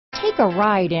Take a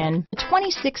ride in the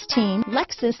 2016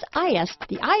 Lexus IS.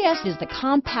 The IS is the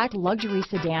compact luxury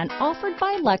sedan offered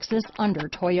by Lexus under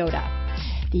Toyota.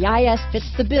 The IS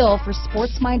fits the bill for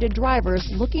sports-minded drivers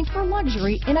looking for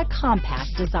luxury in a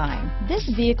compact design. This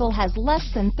vehicle has less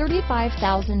than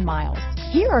 35,000 miles.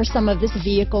 Here are some of this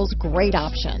vehicle's great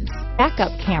options: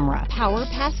 backup camera, power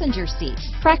passenger seat,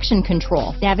 traction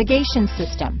control, navigation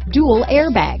system, dual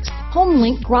airbags,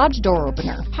 HomeLink garage door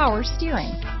opener, power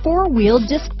steering, four-wheel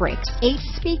disc brakes, 8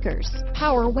 speakers,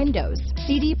 power windows,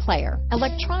 CD player,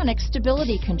 electronic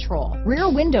stability control,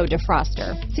 rear window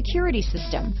defroster, security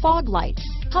system, fog lights,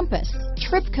 compass,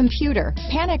 trip computer,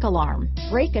 panic alarm,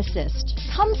 brake assist.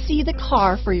 Come see the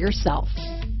car for yourself.